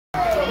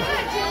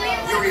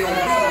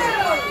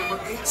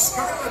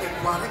Scarlet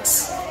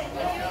Aquatics.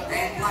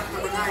 And black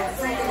number 9,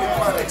 Freedom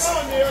Aquatics,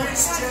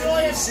 Christian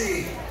Nishi.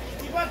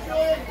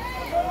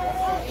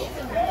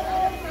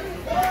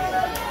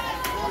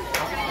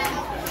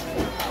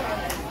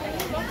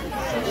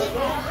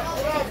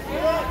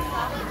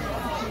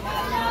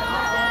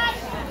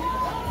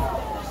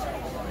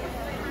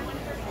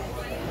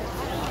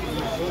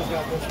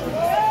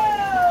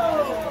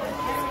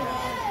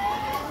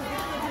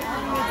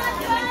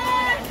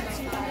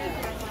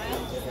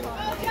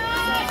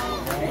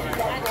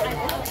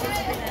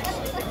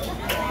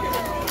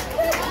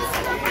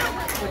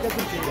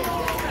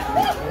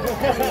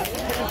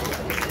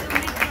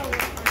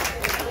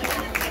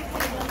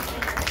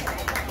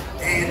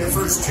 And the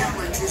first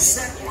challenge is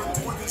set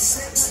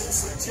 126 in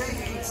St.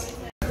 James.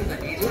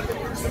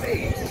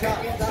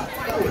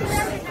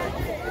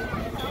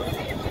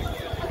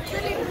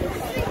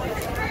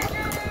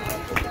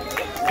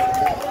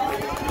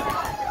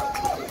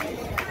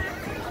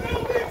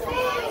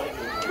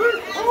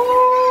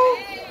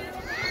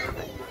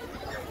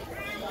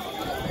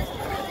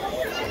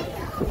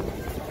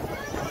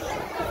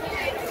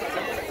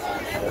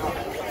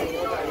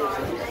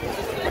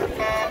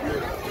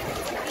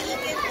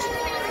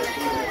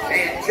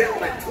 And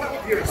gentlemen,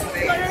 12 years of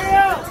age,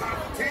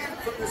 top 10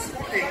 from this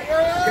morning.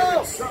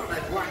 Kevin Son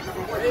at block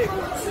number 1, and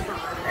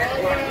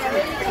block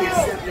 2 is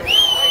Samuel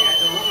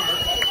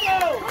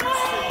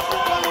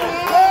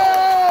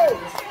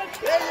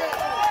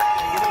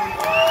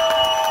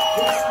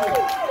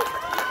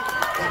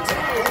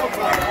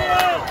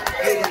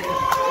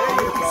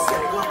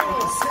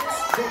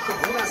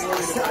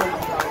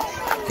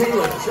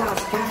Caleb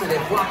Josh Cameron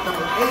at block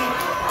number 8.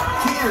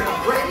 Ken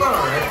Raybar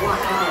at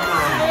block number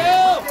 9.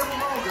 William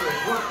Mulder at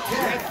block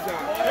 10.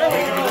 And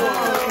it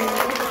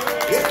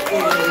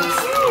is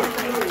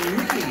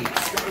Reed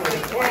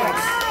Scarlet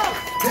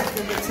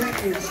taking the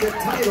championship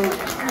title in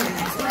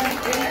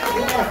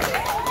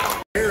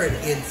 3-8-1. Barrett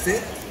in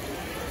 5th.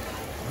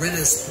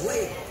 Rennis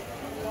Blake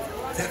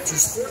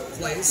captures 4th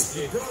place.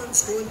 The bronze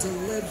going to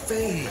Lead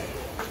Fahey.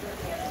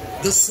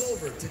 The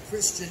silver to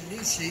Christian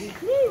Nishi,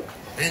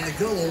 and the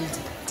gold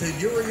to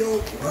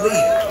Uriel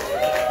Lee.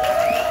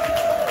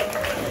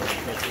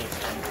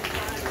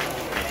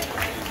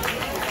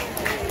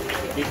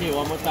 Vicky,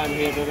 one more time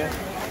here, baby.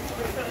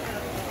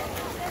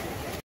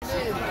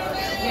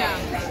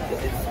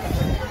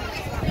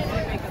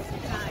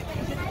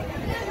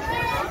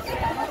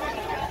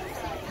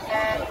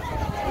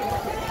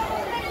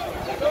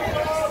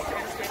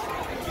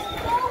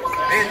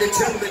 And the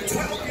gentleman,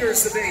 12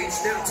 years of age,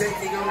 now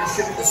taking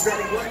ownership of the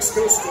starting West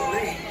Coastal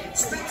Lane.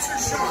 Spencer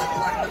Shaw,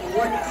 block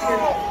number 1, Ian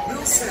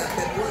Millsap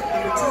at block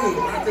number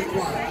 2,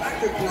 Ackerquan,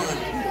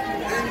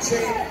 and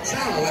Jay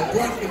Chow at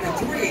block number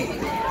 3.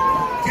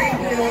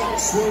 Gabriel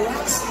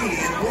Swarovski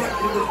at block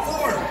number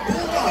 4,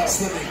 Bulldog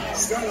Swimming,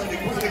 Scarlet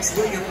Aquatics,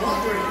 William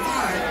Walker at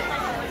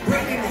 5.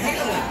 Brandon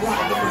Hale at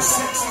block number 6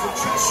 for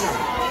Cheshire.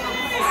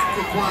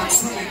 Ackerquan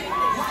Swimming,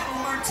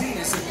 Lionel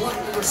Martinez at block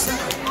number 7.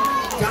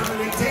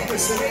 Dominic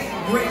Davis at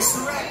 8, Grace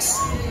the Rex.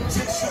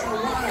 Cheshire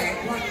Y at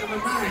block number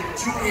 9,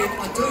 Julian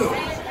Adu.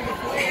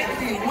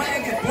 Anthony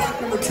Wag at block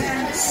number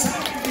 10,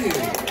 Soundview.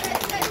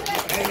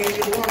 And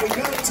while we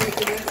go,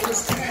 taking that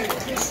first tag,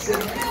 Christian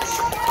Mitch.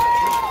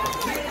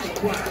 Daily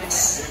Quacks,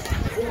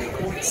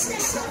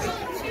 40.67.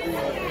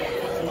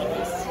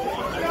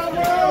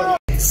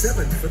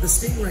 7th for the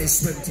Stingray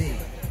swim team.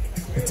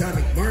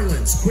 Atomic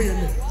Marlins,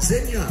 Quinn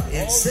Zinnia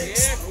in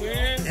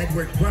 6th.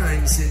 Edward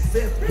Grimes in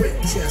 5th,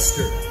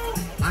 Winchester.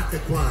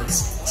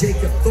 Octaquans,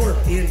 Jacob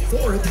Thorpe in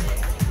 4th.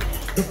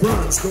 The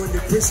bronze going to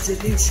Christian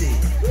Nishi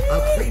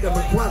of Freedom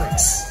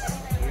Aquatics.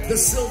 The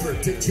silver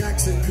to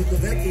Jackson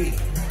Kukovecki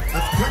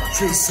of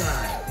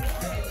Countryside.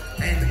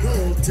 And the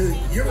gold to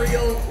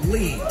Uriel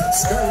Lee,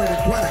 Scarlet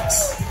Aquatics.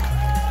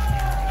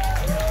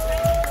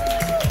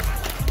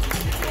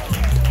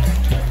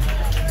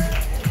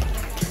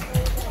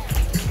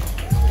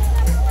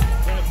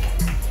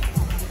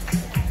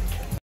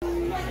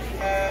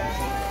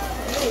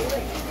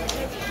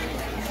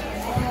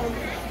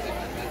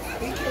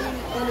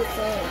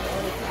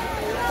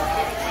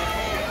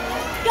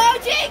 Go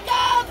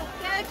Jacob!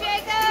 Go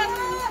Jacob!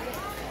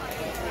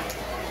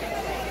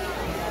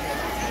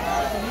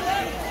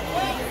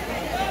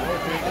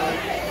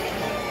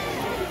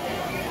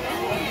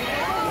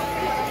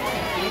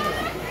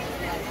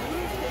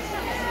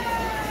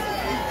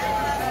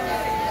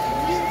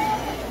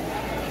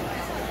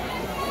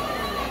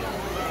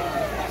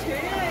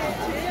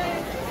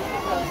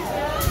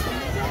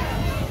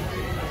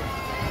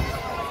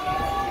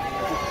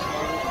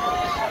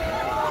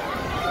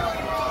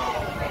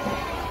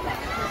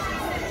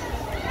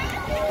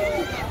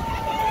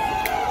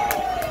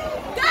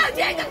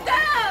 Jacob, go!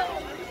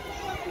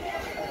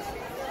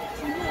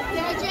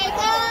 Go,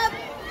 Jacob!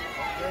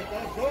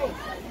 Jacob, go!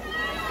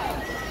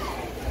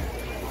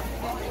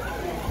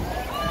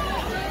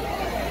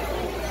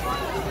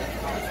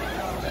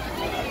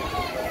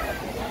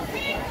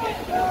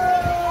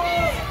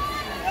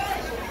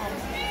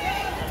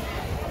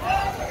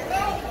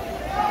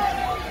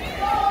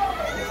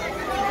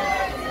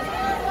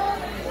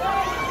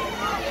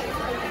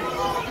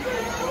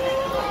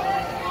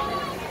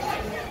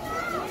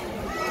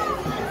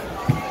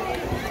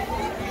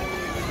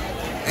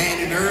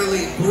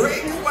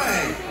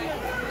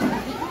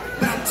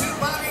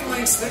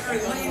 race there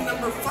in lane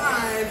number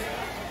 5.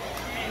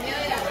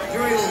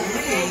 Jiyul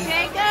lead.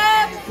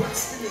 Jacob! The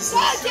question is,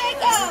 Go,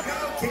 Jacob!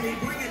 can he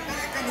bring it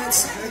back on that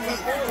second lap?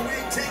 All the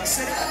way takes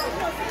it out.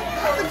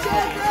 Go,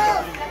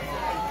 Jacob!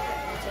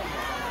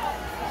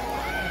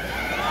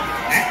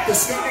 At the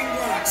starting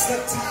blocks, the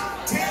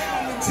top 10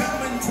 of the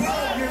gentlemen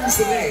 12 years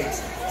of age.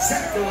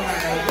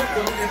 Zachariah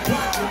Wickham at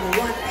block number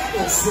 1,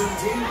 Eagle Swim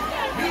Team.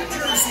 New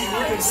Jersey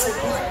race at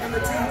block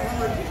number 2,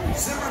 Colin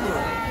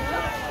Zimmerman.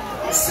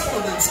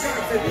 Sullivan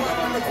Scarf at block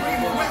number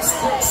 3,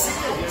 Westbrook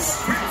Seals.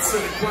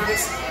 Crimson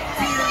Aquatics,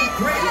 Ian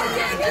Kramer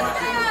at block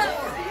number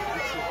 4.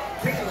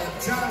 Caleb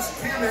Josh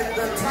Cammett,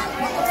 the top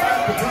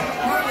qualified Potomac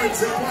Marlins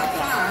at block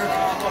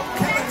 5.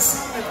 Kevin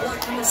Son at block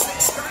number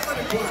 6, Scarlet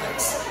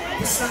Aquatics.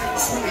 Beside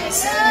swimming,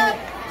 Samuel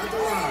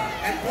Aguilar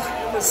at block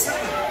number 7.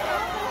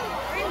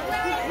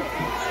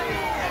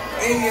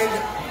 And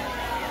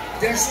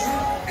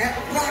Deshman at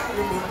block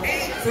number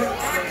 8 for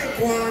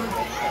Occoquan.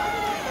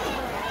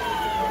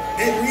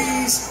 And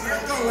Reese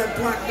Ergo at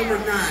block number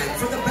 9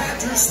 for the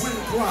Badger Swim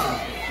Club.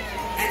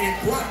 And in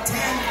block 10,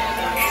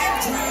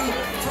 Andrew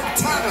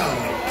Furtado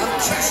of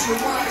Cheshire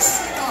Wise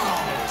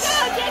Seagulls. Go,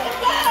 Jacob!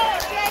 Go,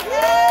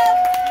 Jacob!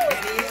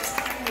 And he is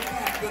bringing it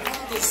back, but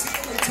all the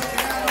seal that took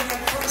it out on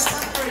that first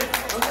 100,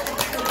 a little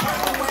bigger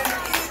power went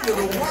into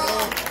the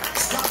wall.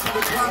 Stopping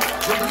the clock,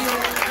 Jiyul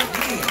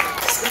lead.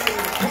 Starting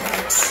the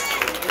points,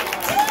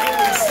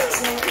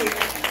 246.08.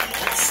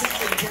 At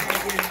second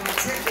tag in by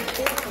taking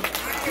 4 of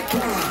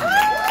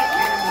Occoquan.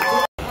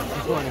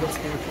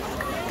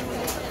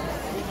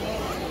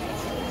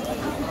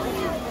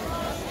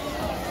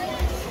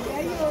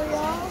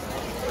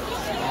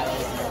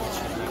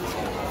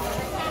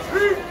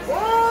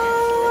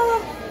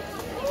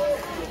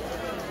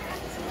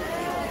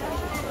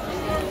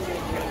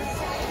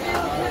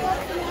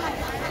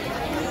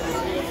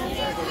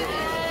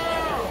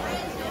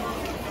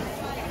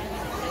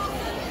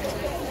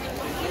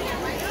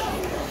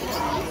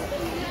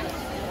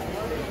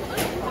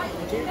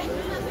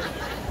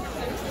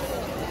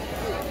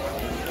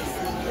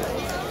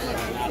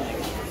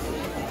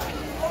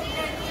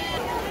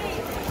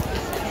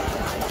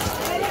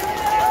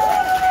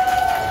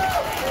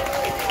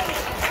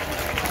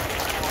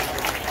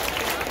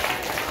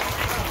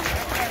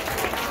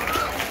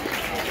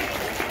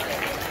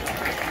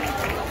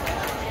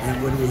 And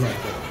what do we have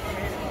there?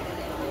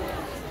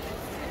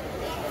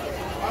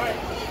 All right.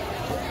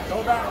 Go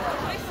back.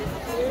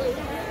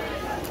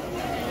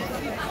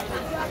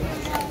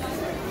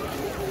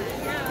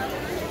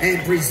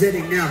 And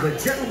presenting now the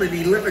gentleman,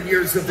 11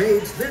 years of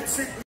age,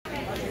 Vincent.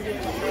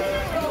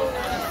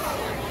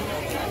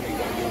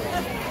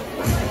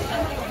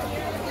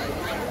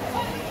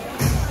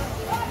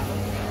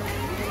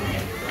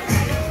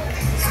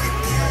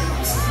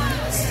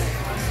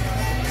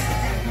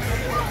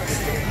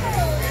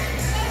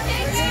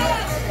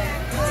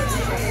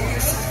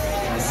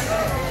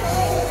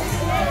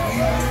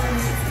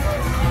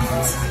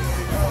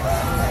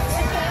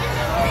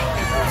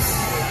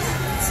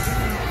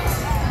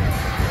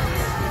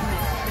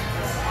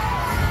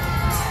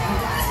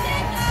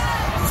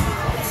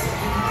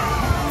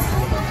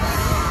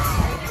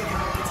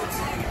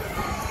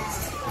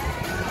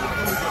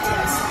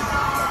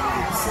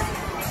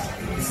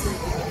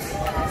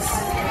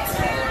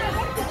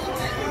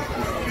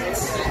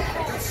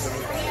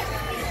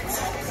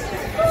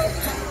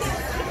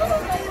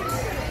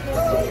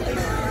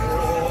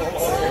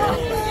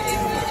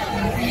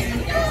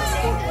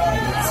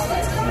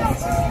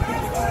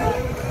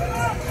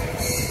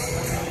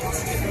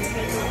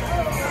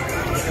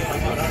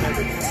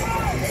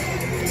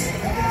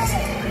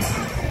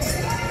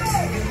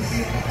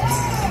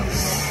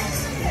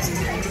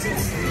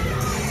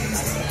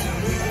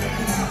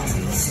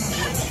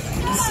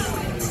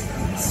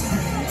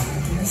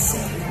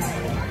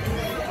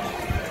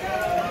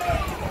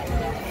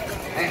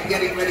 And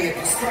getting ready at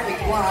the starting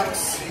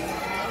blocks,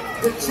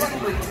 the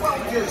gentleman,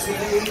 12 years of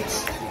age,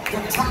 the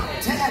top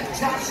 10,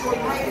 Joshua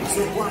Reigns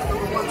at block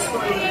number 1,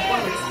 starting in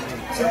white.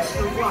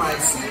 Cheshire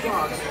Wise,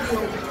 Seadogs,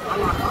 Neil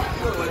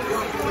Alejandro at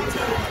block number 2.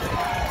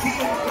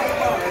 Keelan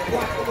Kramer at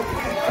block number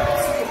 3,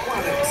 Crimson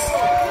Aquatics.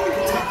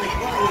 Potomac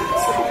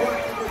Marlins at block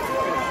number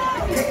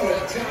 4.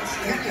 Caleb Josh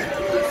Cammett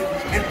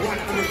at block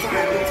number 5,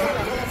 the top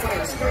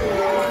qualified Scarlet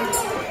Aquatics.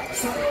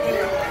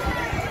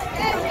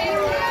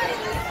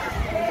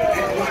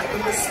 And block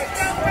number 6,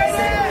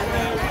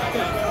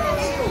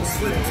 Eagle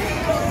Swim Team.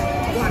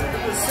 Block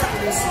number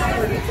 7 is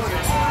Scarlet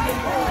Aquatics.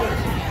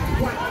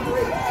 Block number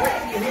 8,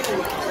 Brady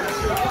Hill at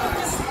Cheshire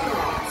Wise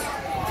Seadogs.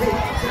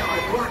 Kate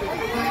Jarrett, block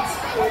number 9,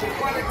 Scarlet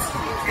Aquatics.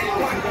 And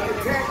block number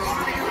 10,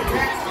 starting on the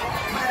catch,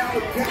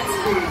 Kyle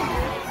Gatsby.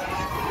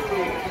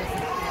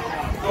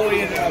 Oh,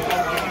 yeah.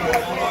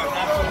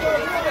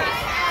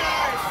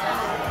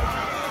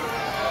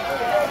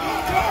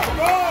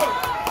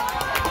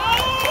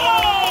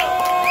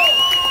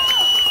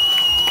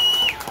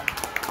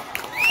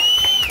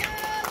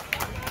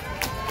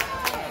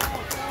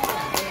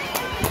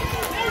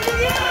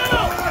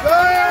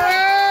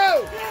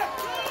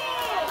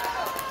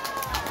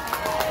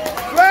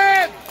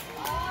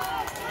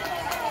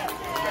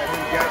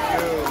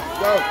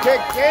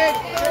 Kick, kick.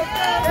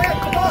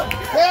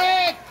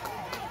 Kick.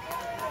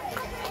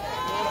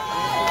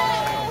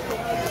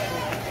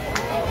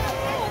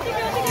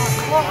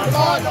 Come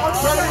on,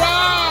 turn it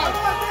around.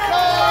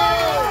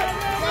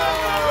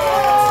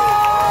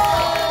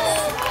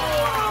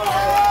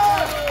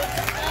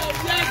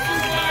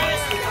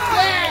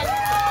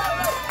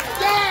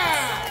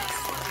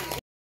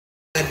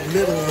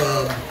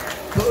 Middle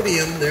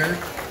podium there,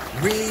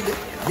 Reed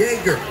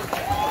Yeager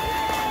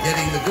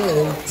getting the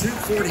goal,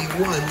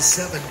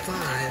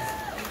 2:41.75,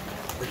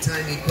 the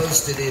time he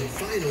posted in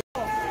final.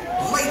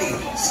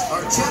 Ladies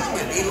or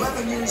gentlemen,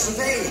 11 years of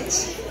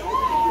age.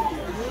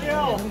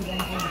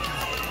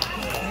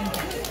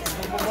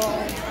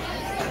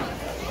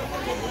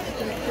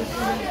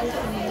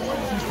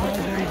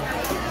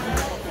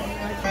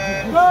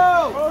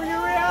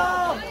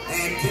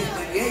 And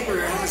Caitlin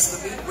Yeager has the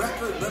meet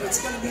record, but it's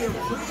going to be a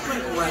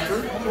improvement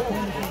record.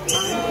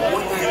 Time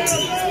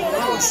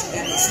 1:19.40. She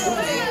did this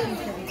morning.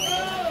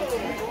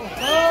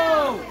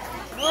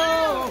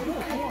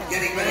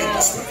 Getting ready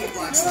to swimming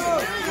blocks right now.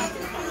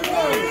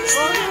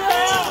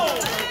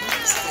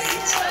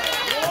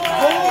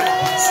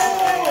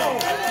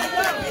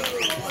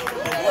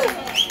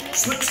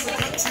 Swims the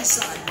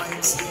countryside by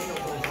ICSA,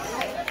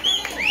 Ohio.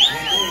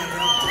 And they have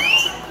helped out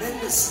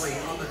tremendously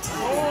on the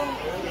timing.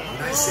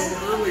 And I said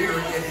earlier,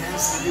 it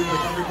has to do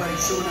with everybody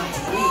showing up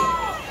to meet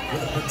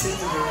with a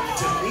particular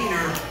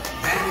demeanor.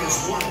 That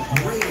is one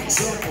great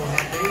example.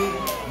 Had they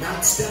not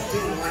stepped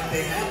in like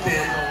they have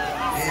been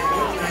and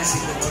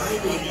organizing the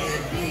timing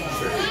and being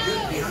very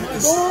good behind the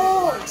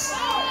scenes.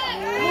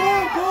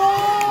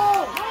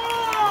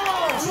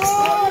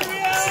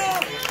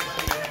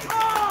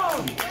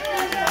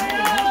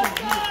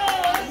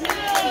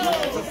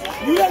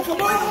 You got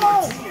come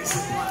on!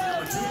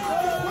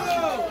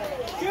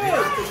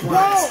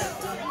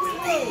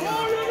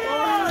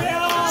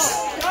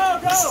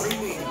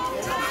 Streaming to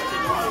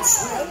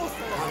swim on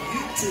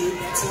YouTube.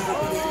 That's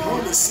everybody at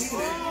home is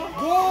seeing it.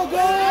 Go,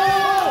 go!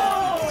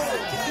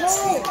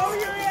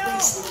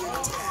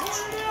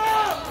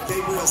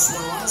 Gabriel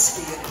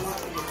Swalowski at block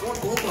number 4.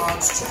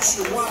 Bulldogs,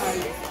 Cheshire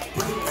Wide,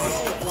 bringing the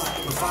hand at block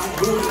number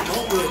 5. William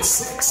Mulder at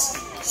 6.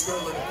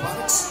 Sterling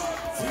Aquatics,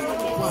 Freedom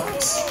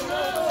Aquatics.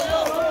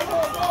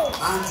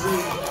 Andre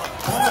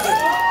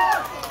Benedict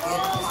in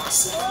block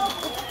 7.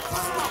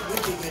 Finally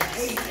looking at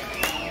 8.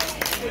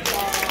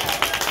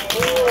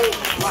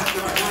 Block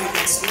number 9,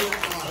 that's Neil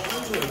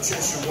Alejandro,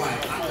 Cheshire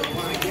White.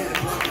 Aquaponic again at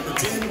block number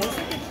 10.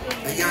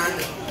 Ayan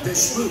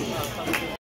Deshru.